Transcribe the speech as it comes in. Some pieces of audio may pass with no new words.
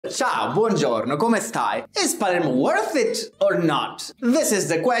Ciao, buongiorno, come stai? Is Palermo worth it or not? This is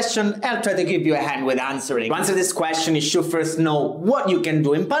the question. I'll try to give you a hand with answering. To answer this question, you should first know what you can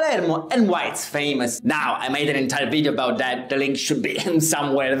do in Palermo and why it's famous. Now, I made an entire video about that. The link should be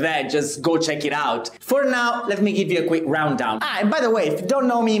somewhere there. Just go check it out. For now, let me give you a quick rundown. And by the way, if you don't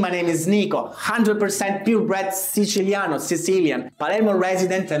know me, my name is Nico, 100% pure-bred Sicilian, Palermo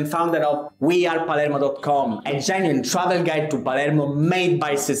resident and founder of wearepalermo.com, a genuine travel guide to Palermo made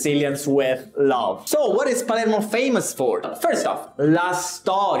by Sicilians with love. So what is Palermo famous for? First off, la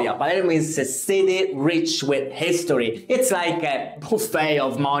storia. Palermo is a city rich with history. It's like a buffet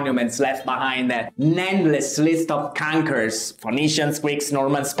of monuments left behind, an endless list of conquerors, Phoenicians, Greeks,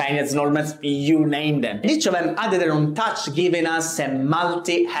 Normans, Spaniards, you name them. Each of them added their own touch, giving us a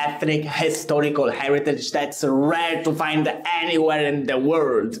multi-ethnic historical heritage that's rare to find anywhere in the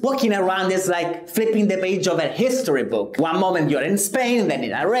world. Walking around is like flipping the page of a history book. One moment you're in Spain, then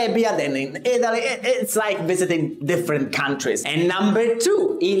in Arabia, then in Italy. It's like visiting different countries. And number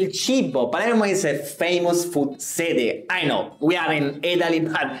two, il cibo. Palermo is a famous food city. I know, we are in Italy,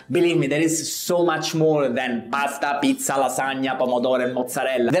 but believe me, there is so much more than pasta, pizza, lasagna, pomodoro, and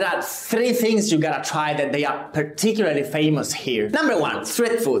mozzarella. There are three things you gotta try that they are particularly famous here. Number one,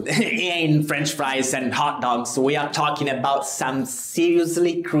 street food. It ain't French fries and hot dogs. We are talking about some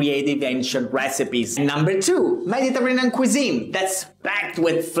seriously creative ancient recipes. And number two, Mediterranean cuisine. That's packed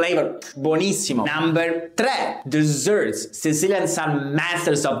with flavor. Buonissimo. Number three, desserts. Sicilians are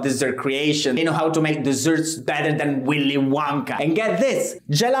masters of dessert creation. They know how to make desserts better than Willy Wonka. And get this,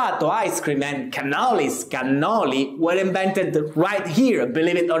 gelato, ice cream, and cannoli were invented right here,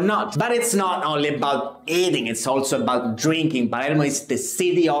 believe it or not. But it's not only about eating, it's also about drinking. Palermo is the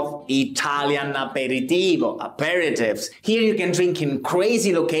city of Italian aperitifs. Here you can drink in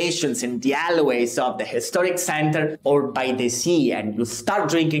crazy locations in the alleyways of the historic center or by the sea, and you start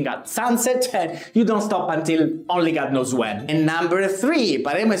drinking at sunset and you don't stop until only God knows when. And number three,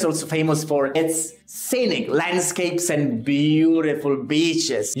 Palermo is also famous for its scenic landscapes and beautiful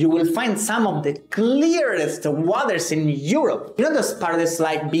beaches. You will find some of the clearest waters in Europe. You know those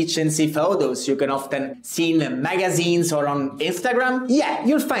paradise-like beach and sea photos you can often see in magazines or on Instagram? Yeah,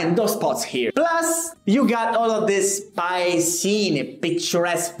 you'll find those spots here. Plus, you got all of these paesini,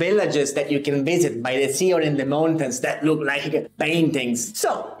 picturesque villages that you can visit by the sea or in the mountains that look like paintings.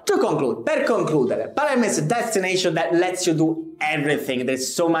 So, to conclude, per concludere, Palermo is a destination that lets you do everything.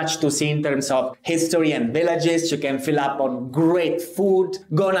 There's so much to see in terms of history and villages. You can fill up on great food,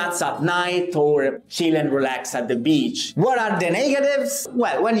 go nuts at night, or chill and relax at the beach. What are the negatives?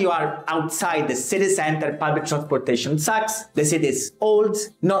 Well, when you are outside the city center, public transportation sucks, the city is old,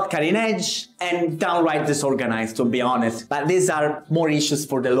 not cutting edge, and downright disorganized, to be honest. But these are more issues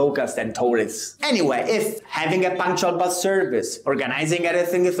for the locals than tourists. Anyway, if having a punctual bus service, organizing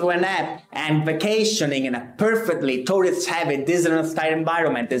everything through an app, and vacationing in a perfectly tourist-heavy Disney-style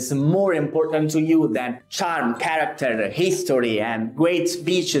environment is more important to you than charm, character, history, and great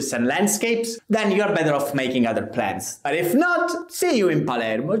beaches and landscapes, then you're better off making other plans. But if not, see you in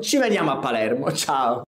Palermo. Ci vediamo a Palermo. Ciao!